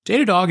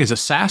Datadog is a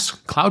SaaS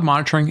cloud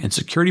monitoring and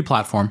security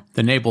platform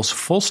that enables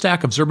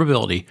full-stack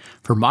observability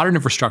for modern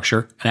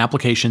infrastructure and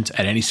applications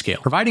at any scale,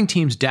 providing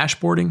teams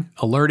dashboarding,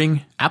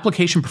 alerting,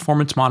 application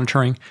performance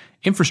monitoring,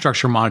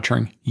 infrastructure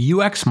monitoring,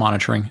 UX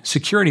monitoring,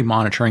 security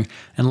monitoring,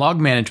 and log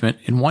management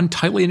in one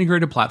tightly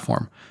integrated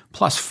platform,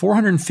 plus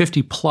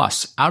 450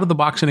 plus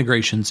out-of-the-box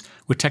integrations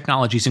with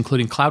technologies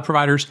including cloud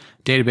providers,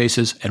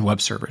 databases, and web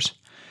servers.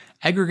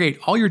 Aggregate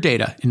all your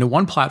data into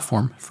one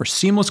platform for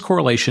seamless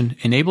correlation,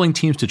 enabling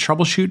teams to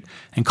troubleshoot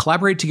and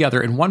collaborate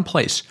together in one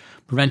place,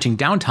 preventing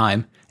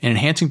downtime and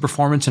enhancing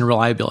performance and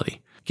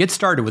reliability. Get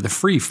started with a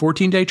free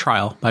 14-day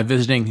trial by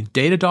visiting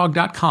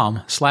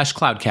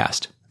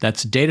datadog.com/cloudcast.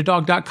 That's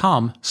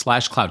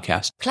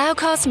datadog.com/cloudcast.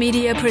 Cloudcast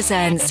Media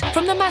presents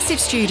from the massive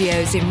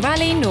studios in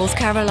Raleigh, North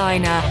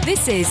Carolina.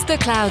 This is the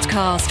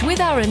Cloudcast with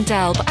Aaron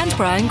Delp and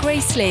Brian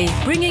Gracely,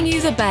 bringing you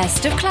the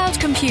best of cloud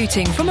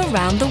computing from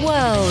around the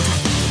world.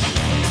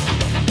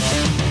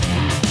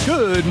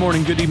 Good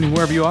morning, good evening,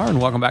 wherever you are, and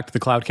welcome back to the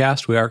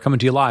Cloudcast. We are coming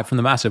to you live from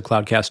the massive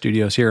Cloudcast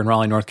studios here in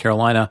Raleigh, North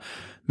Carolina,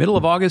 middle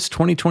of August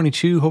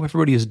 2022. Hope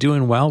everybody is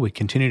doing well. We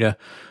continue to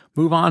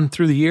move on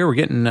through the year. We're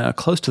getting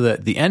close to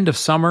the end of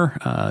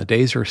summer.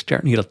 Days are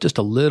starting to get just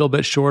a little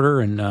bit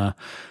shorter,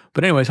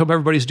 but anyways, hope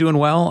everybody's doing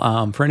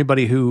well. For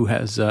anybody who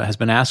has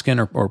been asking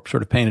or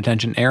sort of paying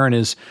attention, Aaron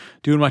is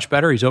doing much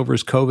better. He's over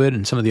his COVID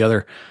and some of the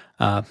other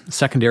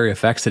secondary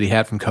effects that he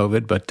had from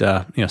COVID. But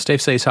stay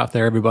safe out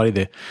there, everybody.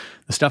 The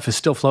stuff is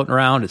still floating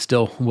around. It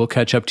still will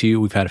catch up to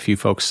you. We've had a few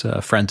folks,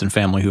 friends and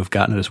family, who have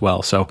gotten it as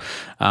well. So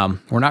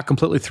we're not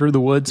completely through the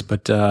woods,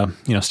 but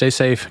stay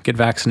safe, get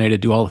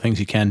vaccinated, do all the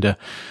things you can to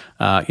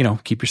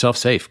keep yourself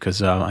safe,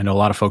 because I know a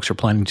lot of folks are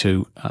planning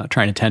to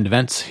try and attend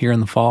events here in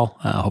the fall.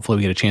 Hopefully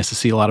we get a chance to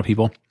see a lot of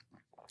people.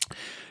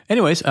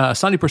 Anyways,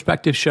 Sunday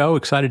Perspective show.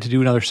 Excited to do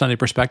another Sunday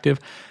Perspective.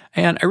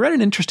 And I read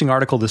an interesting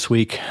article this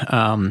week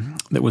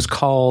that was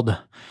called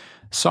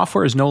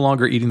 "Software is No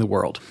Longer Eating the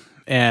World."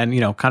 And,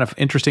 kind of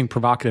interesting,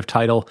 provocative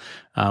title.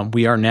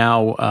 We are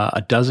now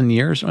 11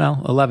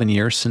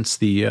 years since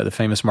the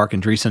famous Marc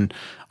Andreessen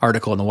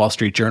article in the Wall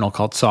Street Journal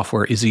called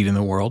 "Software is Eating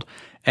the World."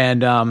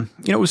 And,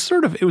 it was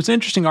an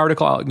interesting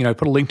article. I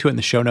put a link to it in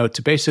the show notes.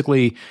 It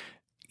basically,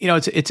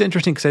 it's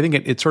interesting because I think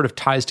it sort of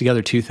ties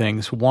together two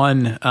things.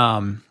 One,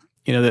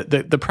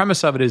 the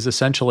premise of it is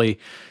essentially,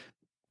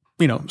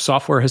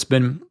 software has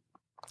been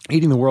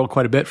eating the world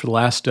quite a bit for the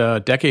last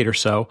decade or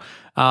so.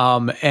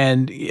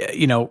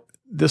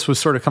 This was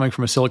sort of coming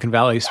from a Silicon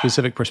Valley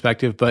specific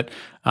perspective, but,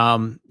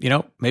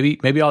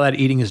 maybe all that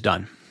eating is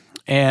done.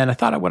 And I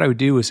thought what I would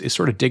do is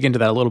sort of dig into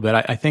that a little bit.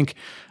 I think,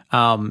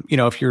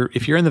 if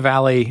you're in the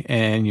Valley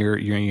and you're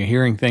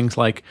hearing things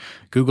like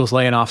Google's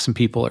laying off some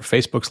people, or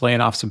Facebook's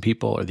laying off some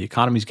people, or the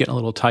economy's getting a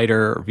little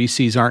tighter, or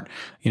VCs aren't,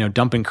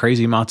 dumping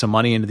crazy amounts of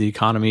money into the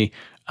economy,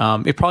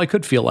 it probably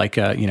could feel like,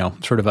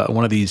 sort of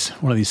one of these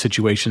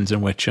situations in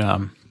which,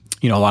 a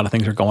lot of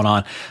things are going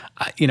on.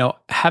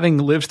 Having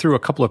lived through a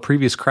couple of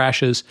previous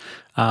crashes,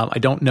 I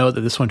don't know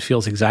that this one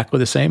feels exactly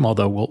the same,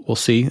 although we'll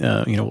see.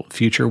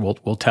 Future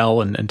will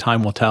tell, and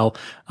time will tell.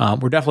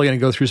 We're definitely going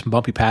to go through some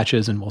bumpy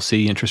patches, and we'll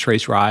see interest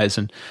rates rise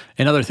and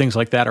other things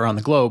like that around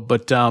the globe.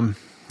 But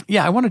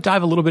I want to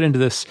dive a little bit into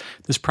this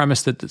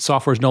premise that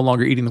software is no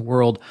longer eating the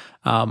world.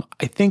 I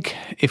think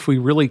if we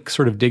really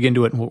sort of dig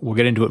into it, and we'll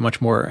get into it much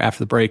more after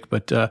the break,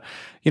 but I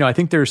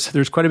think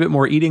there's quite a bit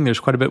more eating. There's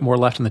quite a bit more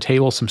left on the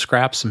table, some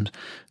scraps,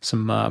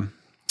 some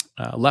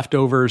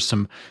leftovers,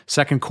 some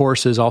second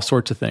courses, all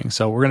sorts of things.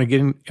 So we're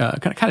going to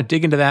kind of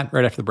dig into that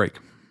right after the break.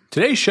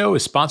 Today's show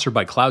is sponsored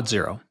by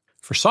CloudZero.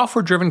 For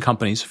software-driven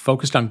companies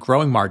focused on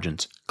growing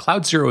margins,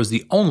 CloudZero is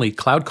the only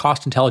cloud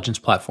cost intelligence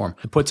platform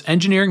that puts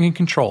engineering in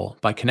control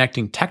by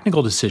connecting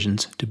technical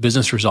decisions to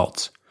business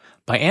results.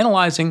 By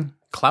analyzing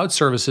cloud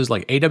services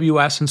like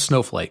AWS and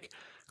Snowflake,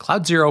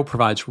 CloudZero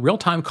provides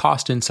real-time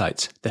cost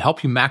insights that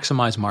help you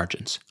maximize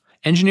margins.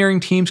 Engineering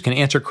teams can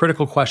answer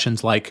critical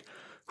questions like,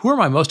 who are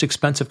my most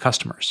expensive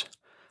customers?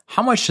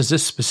 How much does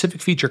this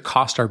specific feature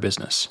cost our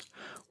business?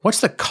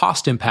 What's the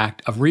cost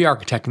impact of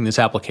re-architecting this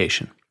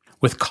application?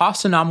 With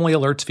cost anomaly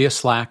alerts via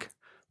Slack,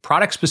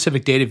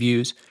 product-specific data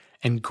views,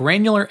 and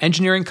granular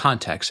engineering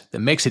context that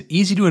makes it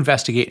easy to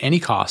investigate any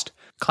cost,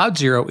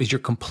 CloudZero is your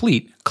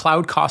complete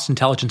cloud cost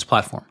intelligence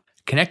platform,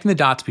 connecting the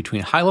dots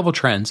between high-level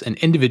trends and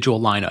individual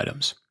line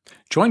items.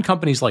 Join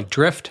companies like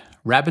Drift,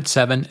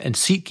 Rapid7, and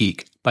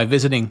SeatGeek by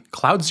visiting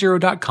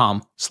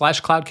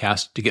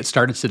cloudzero.com/cloudcast to get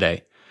started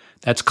today.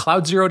 That's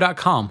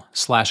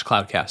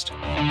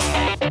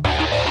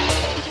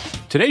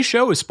cloudzero.com/cloudcast. Today's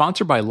show is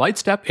sponsored by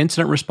Lightstep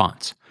Incident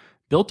Response.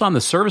 Built on the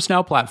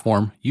ServiceNow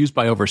platform used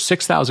by over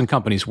 6,000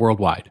 companies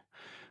worldwide.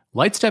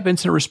 Lightstep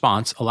Incident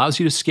Response allows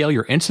you to scale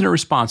your incident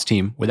response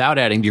team without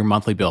adding to your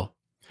monthly bill.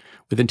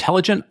 With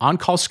intelligent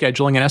on-call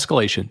scheduling and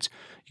escalations,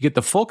 you get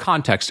the full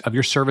context of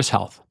your service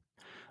health.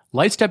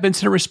 Lightstep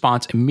Incident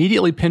Response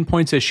immediately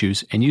pinpoints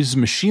issues and uses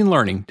machine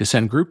learning to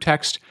send group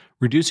text,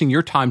 reducing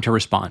your time to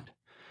respond.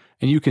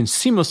 And you can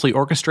seamlessly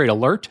orchestrate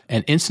alert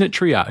and incident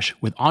triage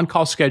with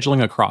on-call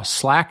scheduling across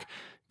Slack,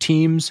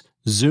 Teams,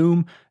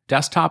 Zoom,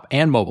 desktop,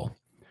 and mobile.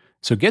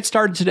 So get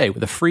started today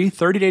with a free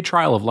 30-day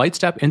trial of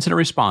Lightstep Incident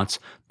Response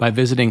by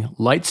visiting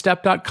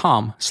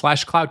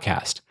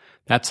lightstep.com/cloudcast.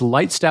 That's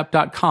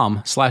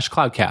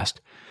lightstep.com/cloudcast,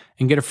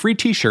 and get a free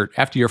t-shirt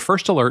after your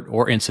first alert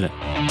or incident.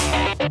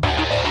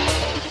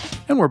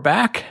 And we're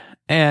back.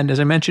 And as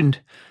I mentioned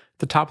at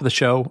the top of the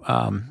show,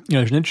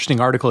 there's an interesting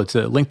article. It's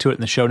a link to it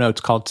in the show notes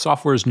called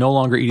 "Software is No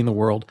Longer Eating the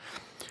World."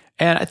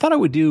 And I thought I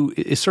would do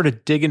is sort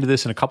of dig into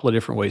this in a couple of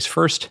different ways.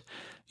 First,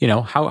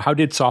 how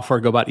did software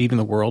go about eating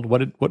the world?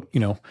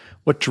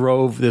 What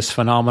drove this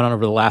phenomenon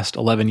over the last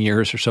 11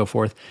 years or so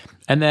forth?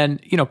 And then,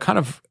 kind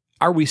of,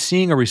 are we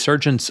seeing a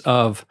resurgence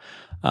of,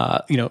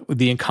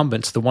 the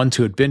incumbents, the ones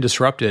who had been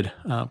disrupted,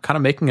 kind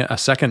of making a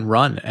second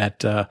run at,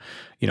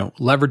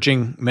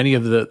 leveraging many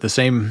of the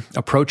same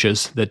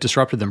approaches that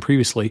disrupted them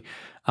previously,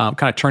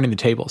 kind of turning the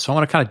table. So I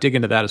want to kind of dig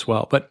into that as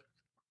well. But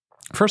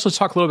first, let's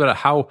talk a little bit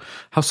about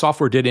how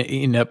software did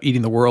end up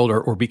eating the world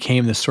or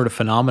became this sort of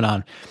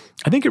phenomenon.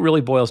 I think it really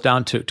boils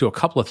down to a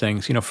couple of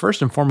things.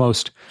 First and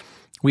foremost,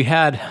 we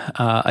had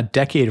a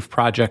decade of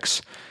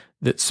projects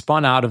that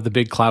spun out of the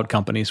big cloud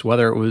companies,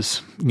 whether it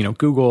was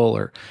Google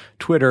or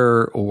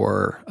Twitter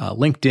or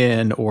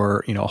LinkedIn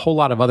or a whole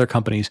lot of other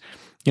companies.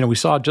 We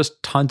saw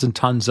just tons and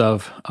tons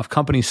of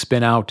companies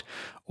spin out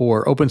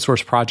or open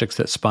source projects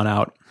that spun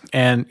out.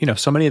 And,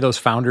 so many of those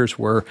founders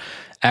were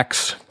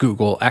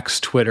ex-Google,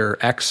 ex-Twitter,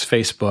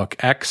 ex-Facebook,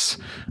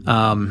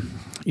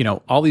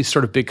 all these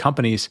sort of big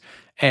companies.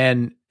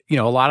 And,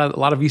 a lot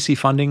of VC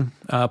funding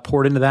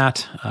poured into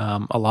that.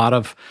 A lot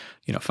of,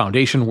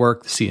 foundation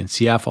work, the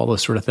CNCF, all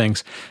those sort of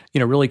things,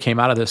 really came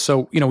out of this.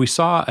 So, we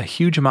saw a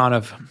huge amount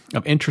of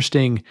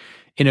interesting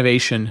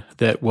innovation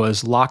that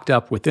was locked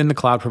up within the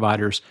cloud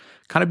providers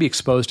kind of be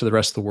exposed to the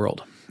rest of the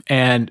world.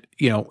 And,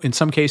 in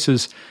some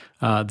cases,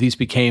 these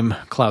became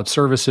cloud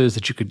services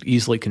that you could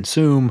easily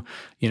consume,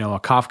 a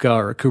Kafka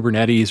or a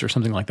Kubernetes or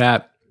something like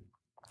that.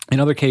 In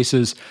other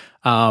cases,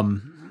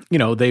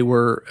 they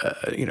were,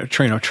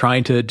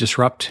 trying to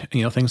disrupt,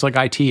 things like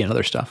IT and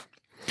other stuff.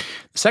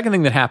 The second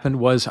thing that happened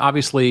was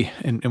obviously,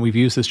 and we've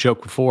used this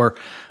joke before,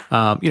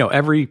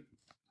 every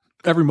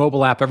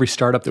mobile app, every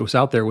startup that was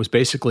out there was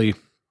basically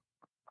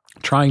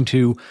trying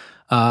to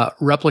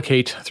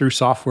replicate through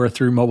software,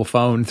 through mobile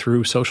phone,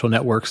 through social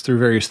networks, through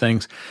various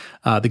things,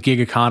 the gig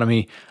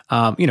economy,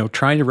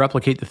 trying to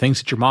replicate the things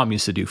that your mom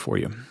used to do for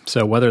you.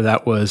 So whether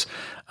that was,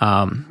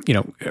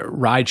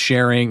 ride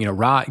sharing,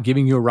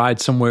 giving you a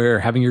ride somewhere,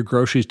 having your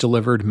groceries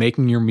delivered,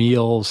 making your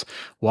meals,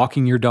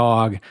 walking your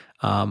dog,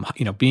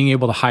 being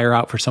able to hire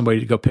out for somebody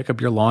to go pick up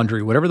your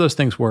laundry, whatever those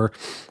things were,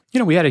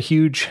 we had a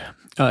huge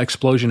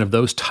explosion of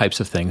those types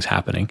of things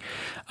happening.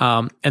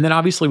 And then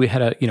obviously we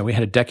had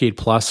a decade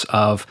plus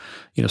of,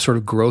 sort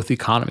of growth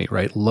economy,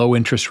 right? Low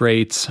interest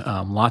rates,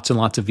 lots and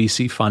lots of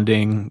VC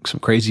funding, some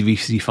crazy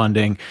VC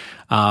funding,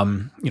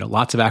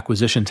 lots of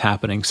acquisitions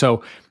happening.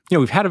 So,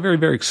 we've had a very,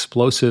 very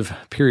explosive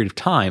period of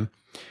time.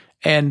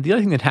 And the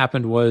other thing that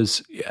happened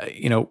was,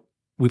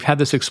 we've had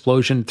this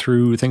explosion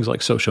through things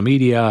like social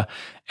media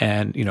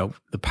and,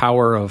 the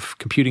power of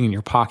computing in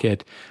your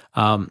pocket,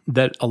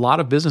 that a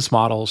lot of business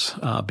models,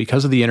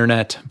 because of the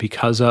internet,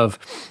 because of,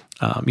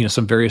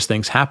 some various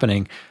things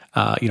happening,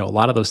 a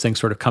lot of those things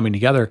sort of coming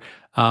together,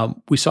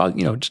 we saw,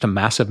 just a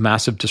massive,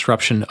 massive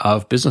disruption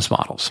of business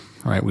models,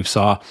 right? We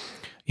saw,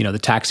 the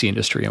taxi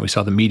industry and we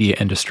saw the media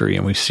industry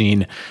and we've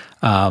seen,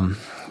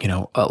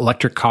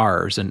 electric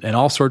cars and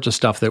all sorts of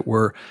stuff that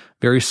were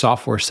very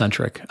software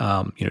centric,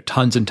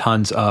 tons and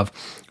tons of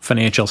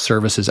financial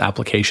services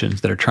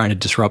applications that are trying to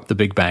disrupt the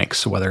big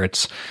banks, whether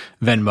it's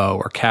Venmo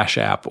or Cash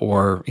App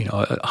or,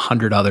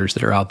 100 others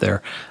that are out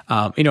there.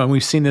 And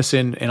we've seen this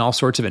in all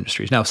sorts of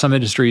industries. Now, some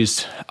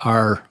industries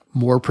are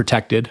more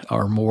protected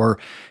or more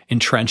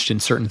entrenched in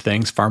certain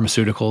things,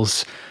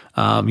 pharmaceuticals,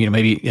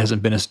 maybe it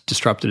hasn't been as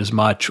disrupted as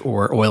much,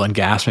 or oil and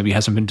gas maybe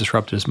hasn't been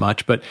disrupted as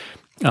much. But,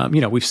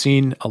 we've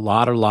seen a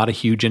lot of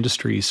huge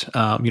industries,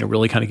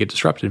 really kind of get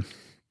disrupted.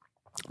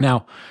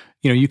 Now,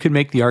 you could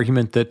make the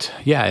argument that,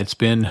 it's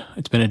been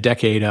a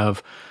decade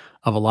of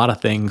a lot of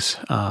things,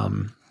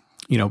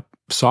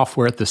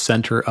 software at the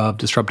center of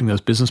disrupting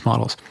those business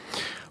models.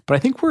 But I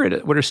think we're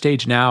at a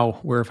stage now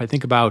where if I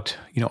think about,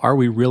 are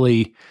we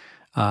really,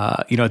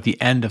 at the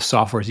end of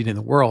software is eating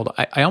the world?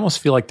 I almost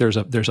feel like there's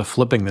a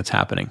flipping that's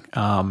happening.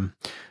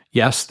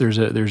 Yes, there's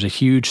a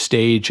huge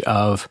stage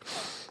of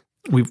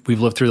we've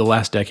lived through the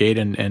last decade,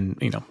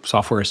 and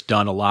software has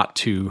done a lot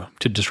to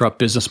disrupt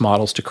business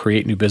models, to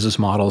create new business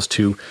models,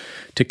 to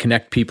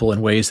connect people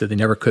in ways that they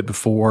never could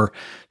before,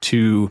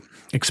 to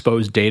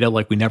expose data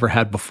like we never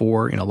had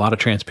before. A lot of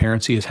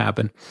transparency has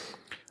happened.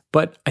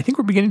 But I think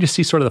we're beginning to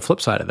see sort of the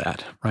flip side of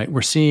that, right?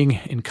 We're seeing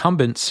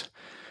incumbents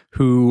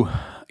who,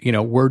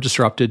 were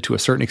disrupted to a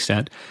certain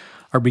extent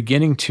are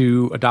beginning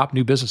to adopt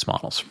new business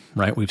models,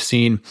 right? We've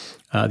seen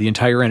the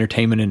entire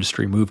entertainment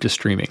industry move to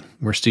streaming.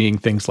 We're seeing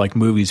things like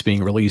movies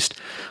being released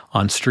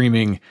on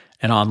streaming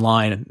and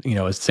online,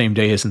 as the same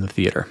day as in the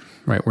theater,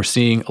 right? We're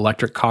seeing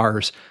electric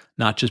cars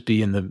not just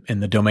be in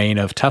the domain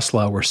of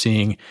Tesla. We're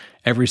seeing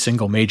every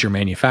single major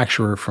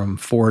manufacturer from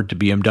Ford to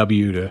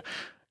BMW to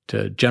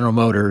General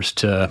Motors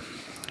to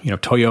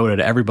Toyota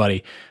to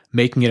everybody,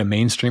 making it a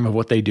mainstream of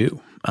what they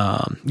do.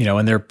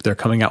 And they're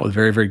coming out with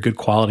very, very good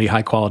quality,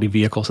 high quality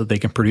vehicles that they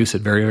can produce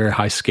at very, very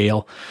high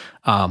scale.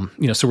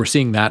 So we're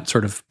seeing that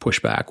sort of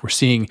pushback. We're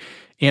seeing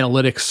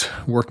analytics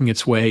working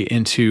its way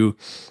into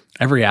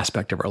every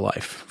aspect of our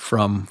life,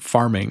 from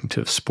farming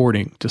to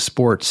sporting to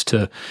sports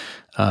to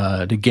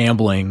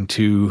gambling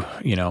to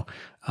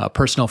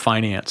personal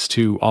finance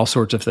to all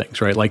sorts of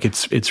things, right? Like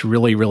it's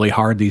really, really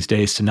hard these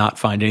days to not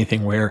find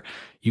anything where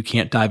you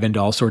can't dive into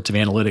all sorts of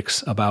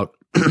analytics about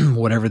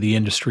whatever the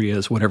industry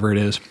is, whatever it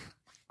is.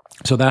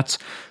 So that's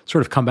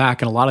sort of come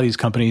back, and a lot of these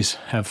companies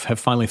have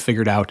finally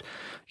figured out,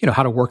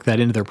 how to work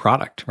that into their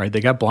product, right? They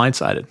got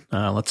blindsided.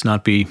 Let's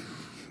not be,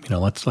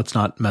 let's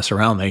not mess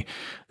around.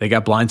 They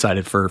got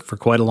blindsided for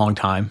quite a long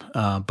time,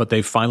 but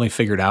they've finally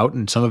figured out,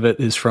 and some of it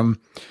is from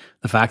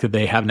the fact that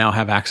they now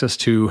have access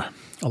to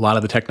a lot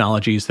of the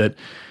technologies that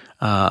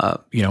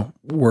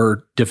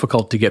were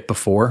difficult to get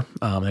before.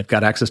 They've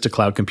got access to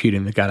cloud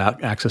computing. They've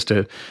got access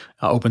to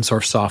open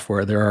source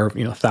software. There are,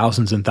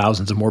 thousands and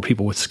thousands of more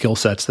people with skill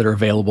sets that are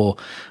available.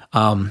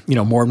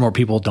 More and more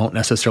people don't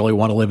necessarily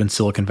want to live in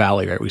Silicon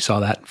Valley, right? We saw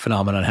that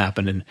phenomenon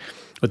happen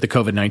with the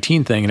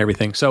COVID-19 thing and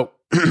everything. So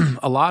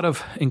a lot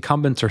of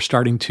incumbents are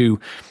starting to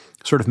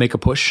sort of make a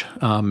push,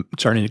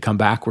 starting to come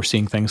back. We're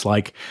seeing things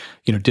like,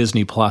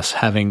 Disney Plus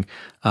having,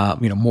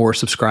 more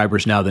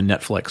subscribers now than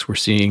Netflix. We're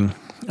seeing,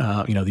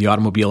 the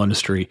automobile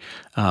industry,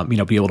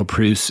 be able to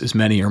produce as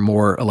many or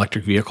more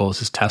electric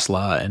vehicles as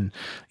Tesla, and,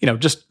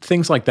 just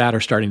things like that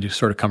are starting to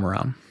sort of come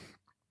around.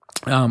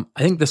 I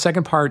think the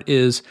second part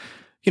is,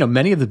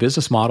 many of the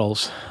business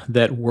models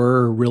that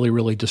were really,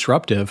 really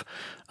disruptive,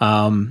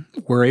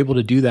 were able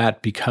to do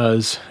that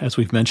because, as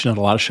we've mentioned on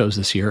a lot of shows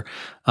this year,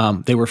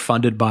 they were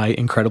funded by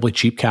incredibly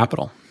cheap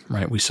capital,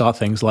 right? We saw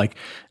things like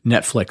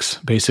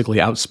Netflix basically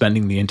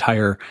outspending the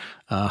entire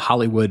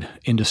Hollywood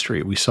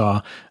industry. We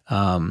saw,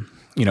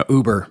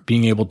 Uber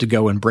being able to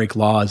go and break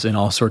laws in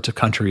all sorts of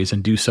countries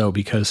and do so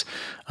because,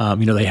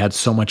 they had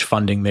so much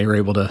funding. They were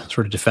able to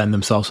sort of defend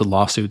themselves with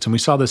lawsuits. And we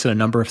saw this in a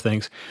number of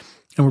things.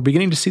 And we're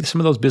beginning to see some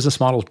of those business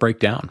models break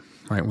down,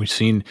 right? We've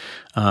seen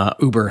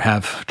Uber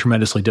have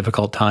tremendously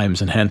difficult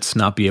times and hence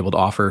not be able to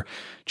offer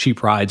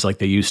cheap rides like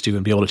they used to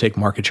and be able to take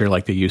market share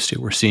like they used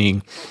to. We're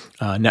seeing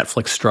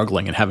Netflix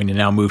struggling and having to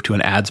now move to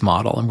an ads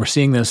model. And we're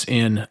seeing this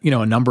in,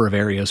 a number of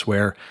areas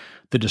where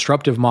the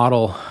disruptive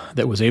model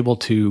that was able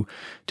to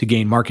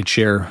gain market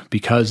share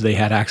because they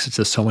had access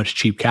to so much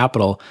cheap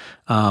capital,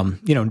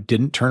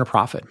 didn't turn a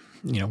profit.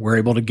 We're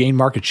able to gain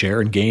market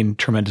share and gain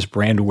tremendous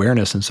brand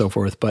awareness and so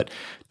forth, but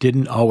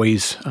didn't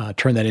always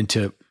turn that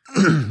into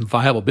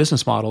viable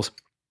business models.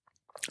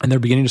 And they're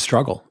beginning to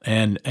struggle.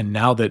 And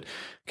now that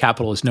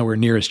capital is nowhere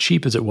near as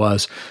cheap as it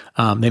was,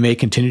 they may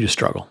continue to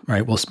struggle,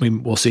 right?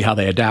 We'll see how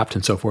they adapt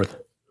and so forth.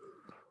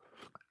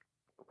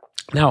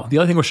 Now, the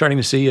other thing we're starting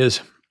to see is,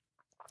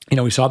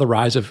 we saw the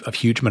rise of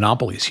huge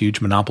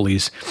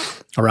monopolies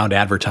around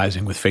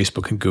advertising with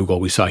Facebook and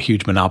Google. We saw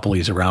huge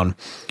monopolies around,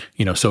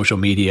 social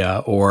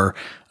media or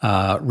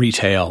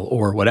retail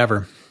or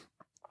whatever.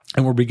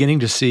 And we're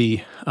beginning to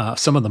see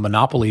some of the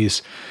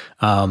monopolies,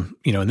 in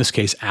this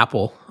case,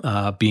 Apple,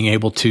 being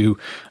able to,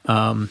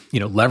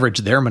 leverage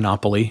their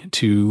monopoly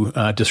to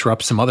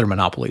disrupt some other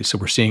monopolies. So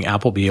we're seeing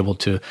Apple be able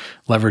to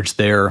leverage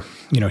their,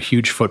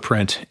 huge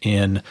footprint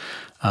in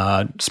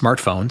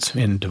smartphones,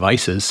 in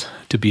devices,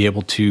 to be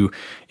able to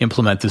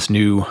implement this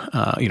new,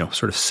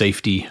 sort of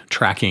safety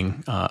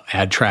tracking,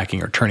 ad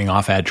tracking or turning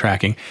off ad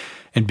tracking,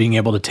 and being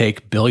able to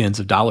take billions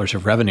of dollars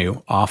of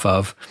revenue off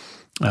of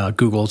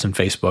Google's and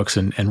Facebook's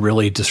and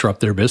really disrupt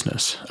their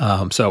business.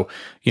 So,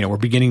 we're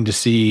beginning to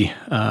see,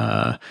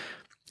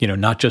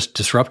 not just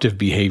disruptive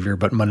behavior,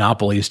 but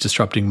monopolies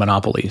disrupting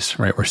monopolies,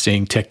 right? We're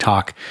seeing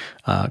TikTok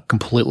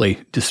completely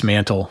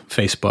dismantle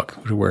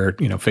Facebook, where,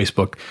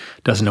 Facebook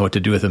doesn't know what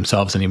to do with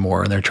themselves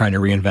anymore, and they're trying to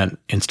reinvent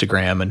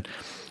Instagram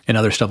and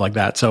other stuff like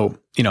that. So,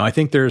 I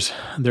think there's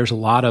a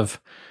lot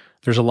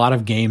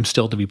of games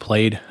still to be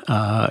played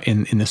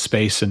in this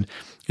space. And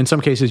in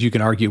some cases you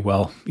can argue,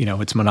 well,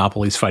 it's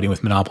monopolies fighting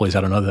with monopolies.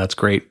 I don't know that that's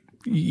great.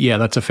 Yeah,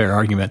 that's a fair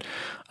argument.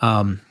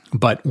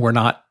 But we're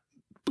not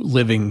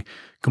living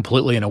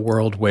completely in a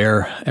world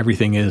where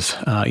everything is,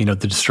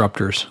 the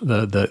disruptors,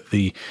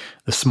 the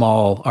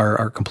small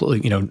are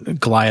completely,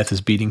 Goliath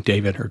is beating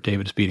David, or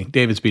David's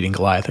beating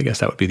Goliath. I guess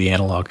that would be the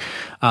analog.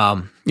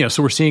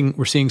 So we're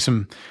seeing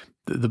some,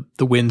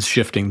 the winds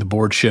shifting, the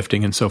board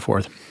shifting and so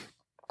forth,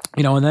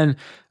 and then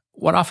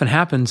what often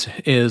happens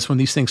is when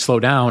these things slow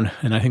down,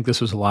 and I think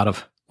this was a lot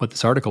of what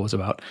this article was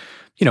about,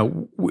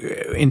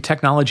 in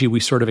technology,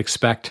 we've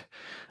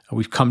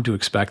come to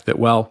expect that,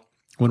 well,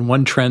 when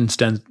one trend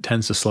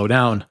tends to slow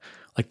down,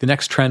 like the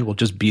next trend will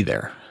just be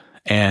there.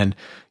 And,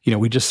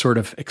 we just sort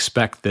of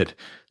expect that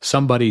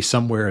somebody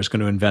somewhere is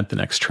going to invent the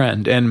next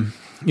trend. And,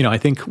 I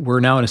think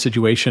we're now in a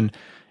situation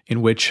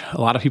in which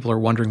a lot of people are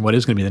wondering what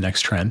is going to be the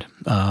next trend.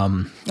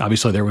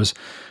 Obviously,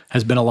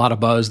 has been a lot of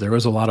buzz. There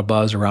was a lot of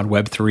buzz around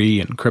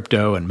Web3 and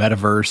crypto and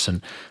metaverse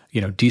and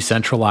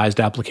decentralized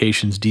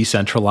applications,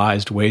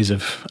 decentralized ways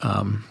of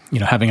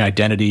having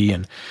identity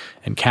and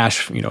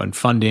cash, and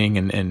funding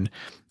and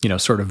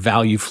sort of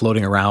value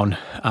floating around.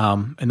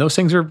 And those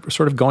things are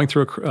sort of going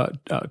through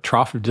a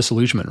trough of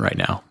disillusionment right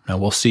now. Now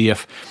we'll see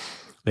if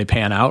they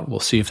pan out. We'll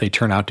see if they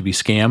turn out to be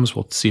scams.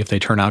 We'll see if they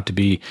turn out to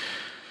be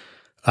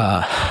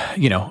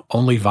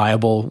only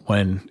viable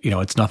when,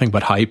 it's nothing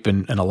but hype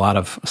and a lot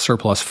of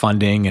surplus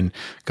funding and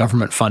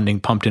government funding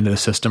pumped into the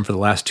system for the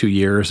last 2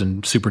 years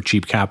and super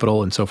cheap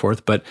capital and so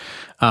forth. But,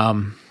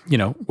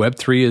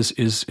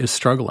 Web3 is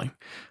struggling.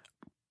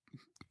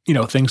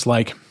 Things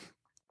like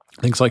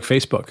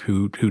Facebook,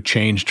 who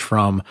changed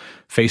from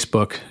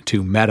Facebook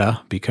to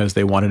Meta because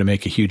they wanted to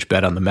make a huge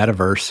bet on the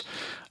metaverse.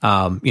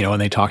 And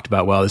they talked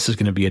about, well, this is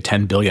going to be a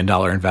 $10 billion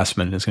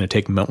investment and it's going to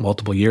take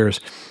multiple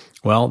years.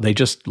 Well, they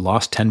just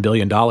lost $10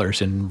 billion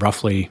in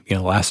roughly the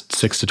last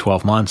 6 to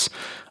 12 months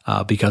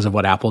because of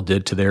what Apple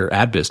did to their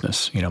ad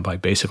business, by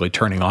basically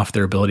turning off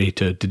their ability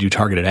to do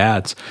targeted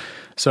ads.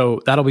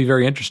 So that'll be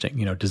very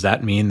interesting. Does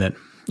that mean that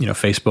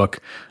Facebook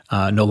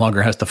no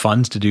longer has the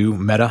funds to do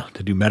Meta,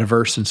 to do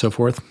metaverse and so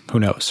forth? Who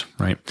knows,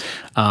 right?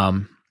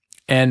 I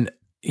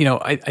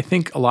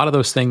think a lot of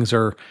those things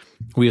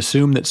we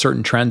assume that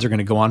certain trends are going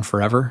to go on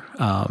forever.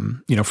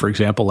 For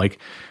example, like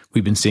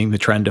we've been seeing the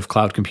trend of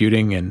cloud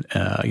computing and,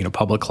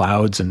 public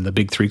clouds and the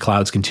big three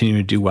clouds continue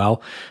to do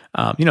well.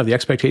 The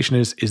expectation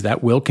is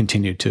that will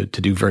continue to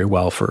do very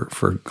well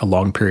for a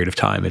long period of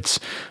time. It's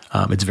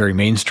very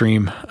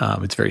mainstream.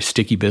 It's very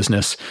sticky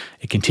business.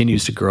 It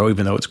continues to grow,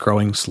 even though it's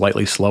growing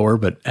slightly slower,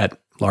 but at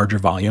larger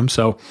volume.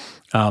 So,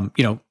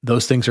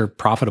 those things are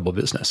profitable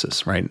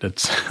businesses, right?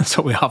 That's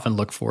what we often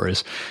look for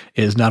is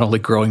not only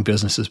growing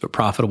businesses, but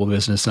profitable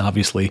business and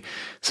obviously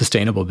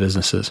sustainable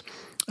businesses.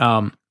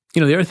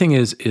 The other thing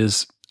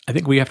is I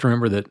think we have to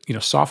remember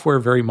that, software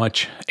very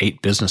much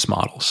ate business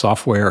models.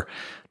 Software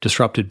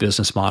disrupted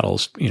business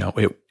models.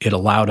 It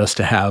allowed us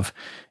to have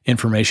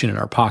information in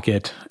our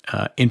pocket,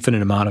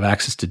 infinite amount of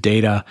access to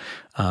data,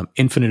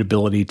 infinite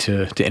ability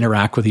to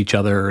interact with each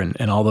other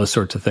and all those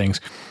sorts of things.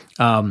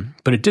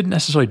 But it didn't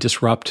necessarily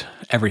disrupt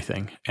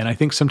everything. And I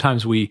think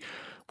sometimes we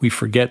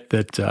forget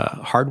that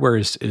hardware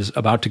is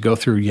about to go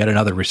through yet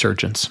another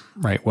resurgence,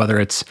 right? Whether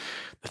it's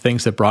the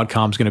things that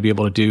Broadcom's going to be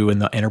able to do in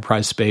the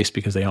enterprise space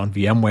because they own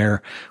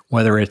VMware,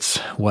 whether it's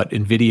what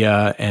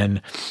NVIDIA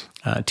and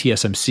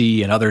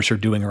TSMC and others are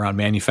doing around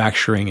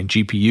manufacturing and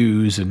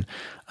GPUs and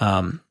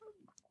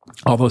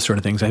all those sort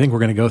of things. I think we're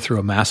going to go through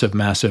a massive,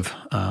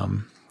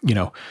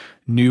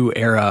 new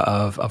era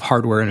of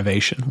hardware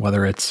innovation,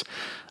 whether it's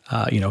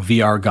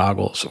VR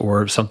goggles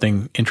or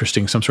something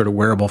interesting, some sort of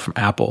wearable from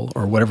Apple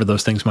or whatever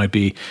those things might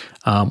be.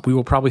 We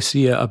will probably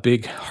see a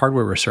big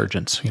hardware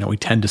resurgence. We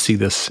tend to see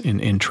this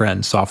in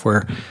trends.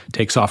 Software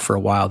takes off for a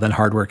while, then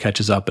hardware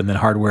catches up, and then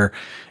hardware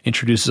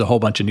introduces a whole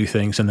bunch of new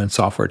things, and then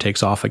software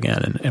takes off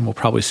again, and we'll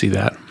probably see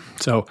that.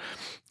 So,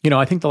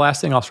 I think the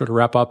last thing I'll sort of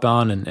wrap up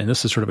on, and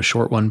this is sort of a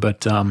short one,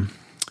 but,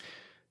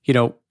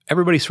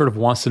 everybody sort of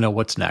wants to know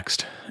what's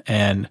next.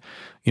 And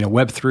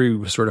Web3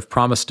 was sort of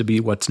promised to be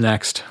what's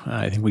next.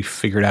 I think we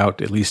figured out,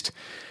 at least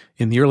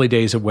in the early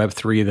days of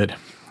Web3, that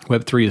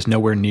Web3 is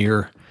nowhere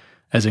near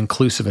as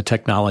inclusive a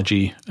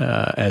technology,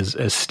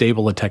 as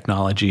stable a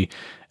technology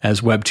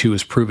as Web2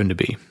 has proven to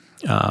be.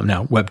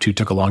 Now, Web2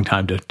 took a long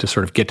time to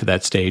sort of get to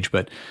that stage,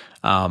 but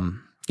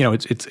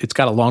it's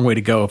got a long way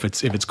to go if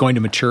it's going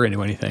to mature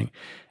into anything.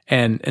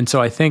 And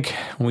so I think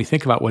when we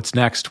think about what's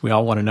next, we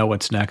all want to know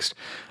what's next.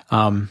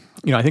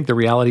 I think the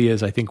reality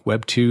is, I think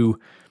Web2,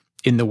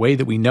 in the way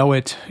that we know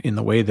it, in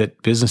the way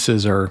that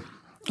businesses are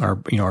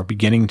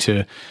beginning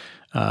to,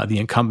 the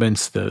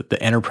incumbents, the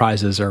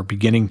enterprises are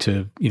beginning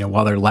to,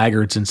 while they're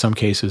laggards in some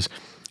cases,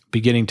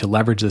 beginning to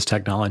leverage this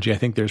technology. I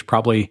think there's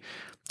probably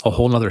a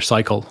whole nother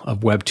cycle of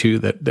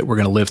Web2 that we're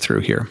going to live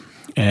through here.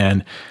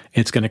 And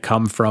it's going to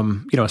come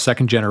from, a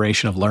second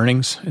generation of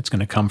learnings. It's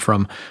going to come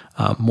from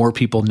more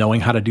people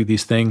knowing how to do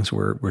these things.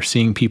 We're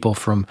seeing people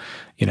from,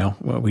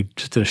 we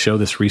just did a show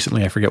this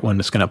recently. I forget when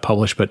it's going to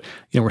publish, but,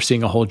 we're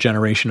seeing a whole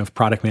generation of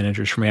product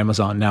managers from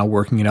Amazon now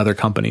working in other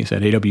companies,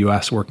 at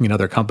AWS working in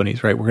other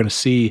companies, right? We're going to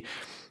see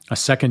a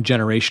second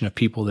generation of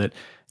people that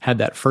had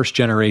that first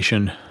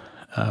generation,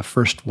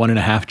 first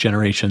 1.5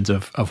 generations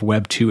of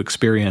Web2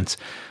 experience,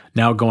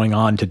 now going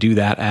on to do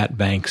that at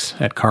banks,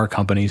 at car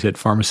companies, at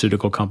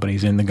pharmaceutical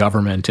companies, in the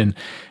government, and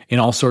in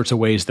all sorts of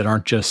ways that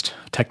aren't just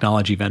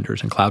technology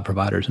vendors and cloud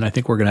providers. And I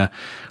think we're gonna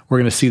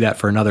see that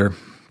for another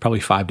probably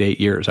 5 to 8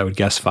 years. I would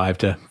guess 5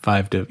 to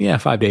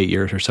 8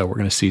 years or so. We're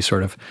going to see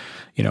sort of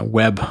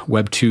Web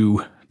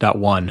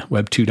 2.1,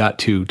 Web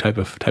 2.2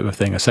 type of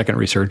thing, a second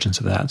resurgence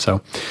of that.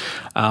 So,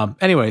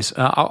 anyways,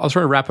 I'll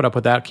sort of wrap it up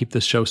with that. Keep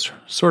this show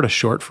sort of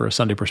short for a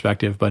Sunday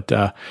perspective,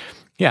 but.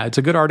 yeah, it's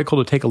a good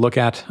article to take a look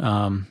at.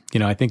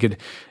 I think it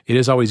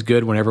is always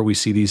good whenever we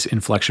see these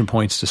inflection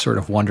points to sort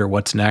of wonder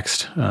what's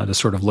next, to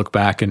sort of look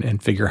back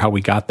and figure how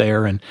we got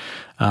there. And,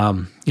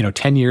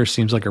 10 years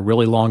seems like a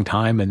really long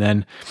time. And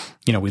then,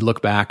 we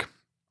look back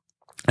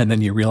and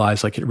then you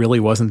realize like it really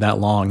wasn't that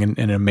long, and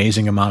an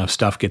amazing amount of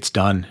stuff gets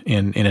done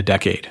in a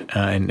decade,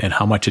 and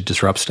how much it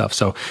disrupts stuff.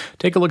 So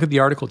take a look at the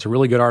article. It's a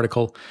really good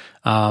article.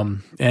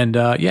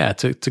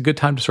 It's a good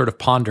time to sort of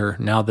ponder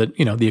now that,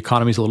 the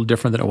economy is a little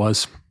different than it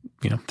was,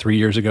 3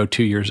 years ago,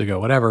 2 years ago,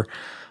 whatever.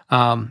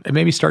 And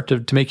maybe start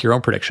to make your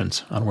own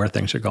predictions on where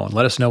things are going.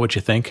 Let us know what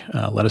you think.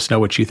 Let us know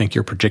what you think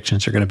your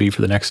predictions are going to be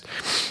for the next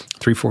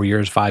 3, 4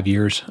 years, 5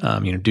 years.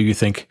 Do you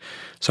think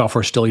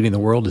software is still eating the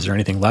world? Is there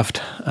anything left?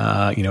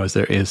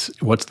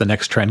 What's the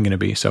next trend going to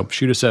be? So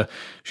shoot us an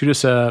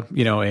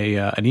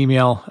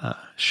email,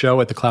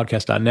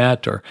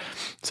 show@thecloudcast.net, or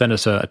send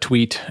us a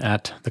tweet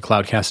at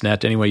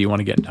thecloudcast.net, any way you want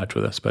to get in touch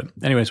with us. But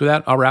anyways, with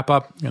that, I'll wrap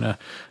up.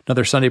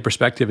 Another Sunday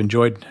perspective.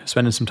 Enjoyed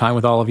spending some time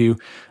with all of you.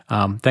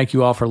 Thank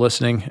you all for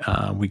listening.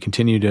 We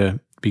continue to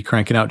be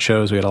cranking out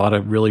shows. We had a lot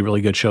of really, really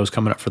good shows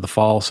coming up for the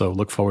fall, so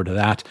look forward to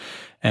that.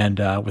 And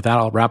with that,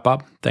 I'll wrap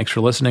up. Thanks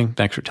for listening.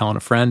 Thanks for telling a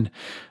friend.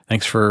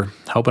 Thanks for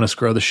helping us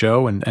grow the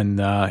show. And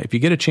if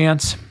you get a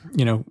chance,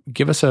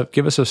 give us a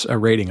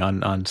rating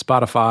on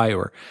Spotify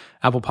or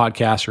Apple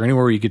Podcasts or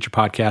anywhere where you get your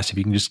podcasts. If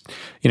you can just,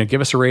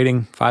 give us a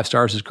rating. 5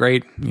 stars is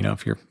great.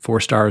 If you're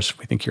 4 stars,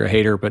 we think you're a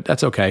hater, but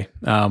that's okay.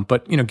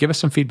 But give us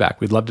some feedback.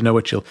 We'd love to know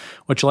what you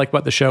like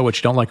about the show, what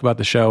you don't like about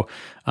the show.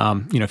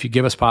 If you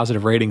give us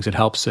positive ratings, it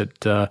helps. It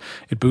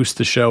boosts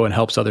the show and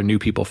helps other new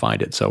people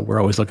find it. So we're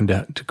always looking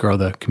to grow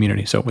the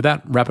community. So with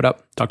that, wrap it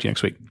up. Talk to you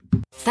next week.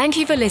 Thank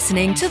you for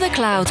listening to The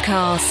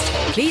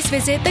Cloudcast. Please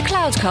visit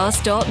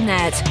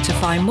thecloudcast.net to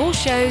find more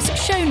shows,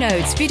 show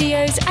notes,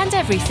 videos, and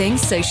everything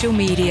social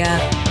media.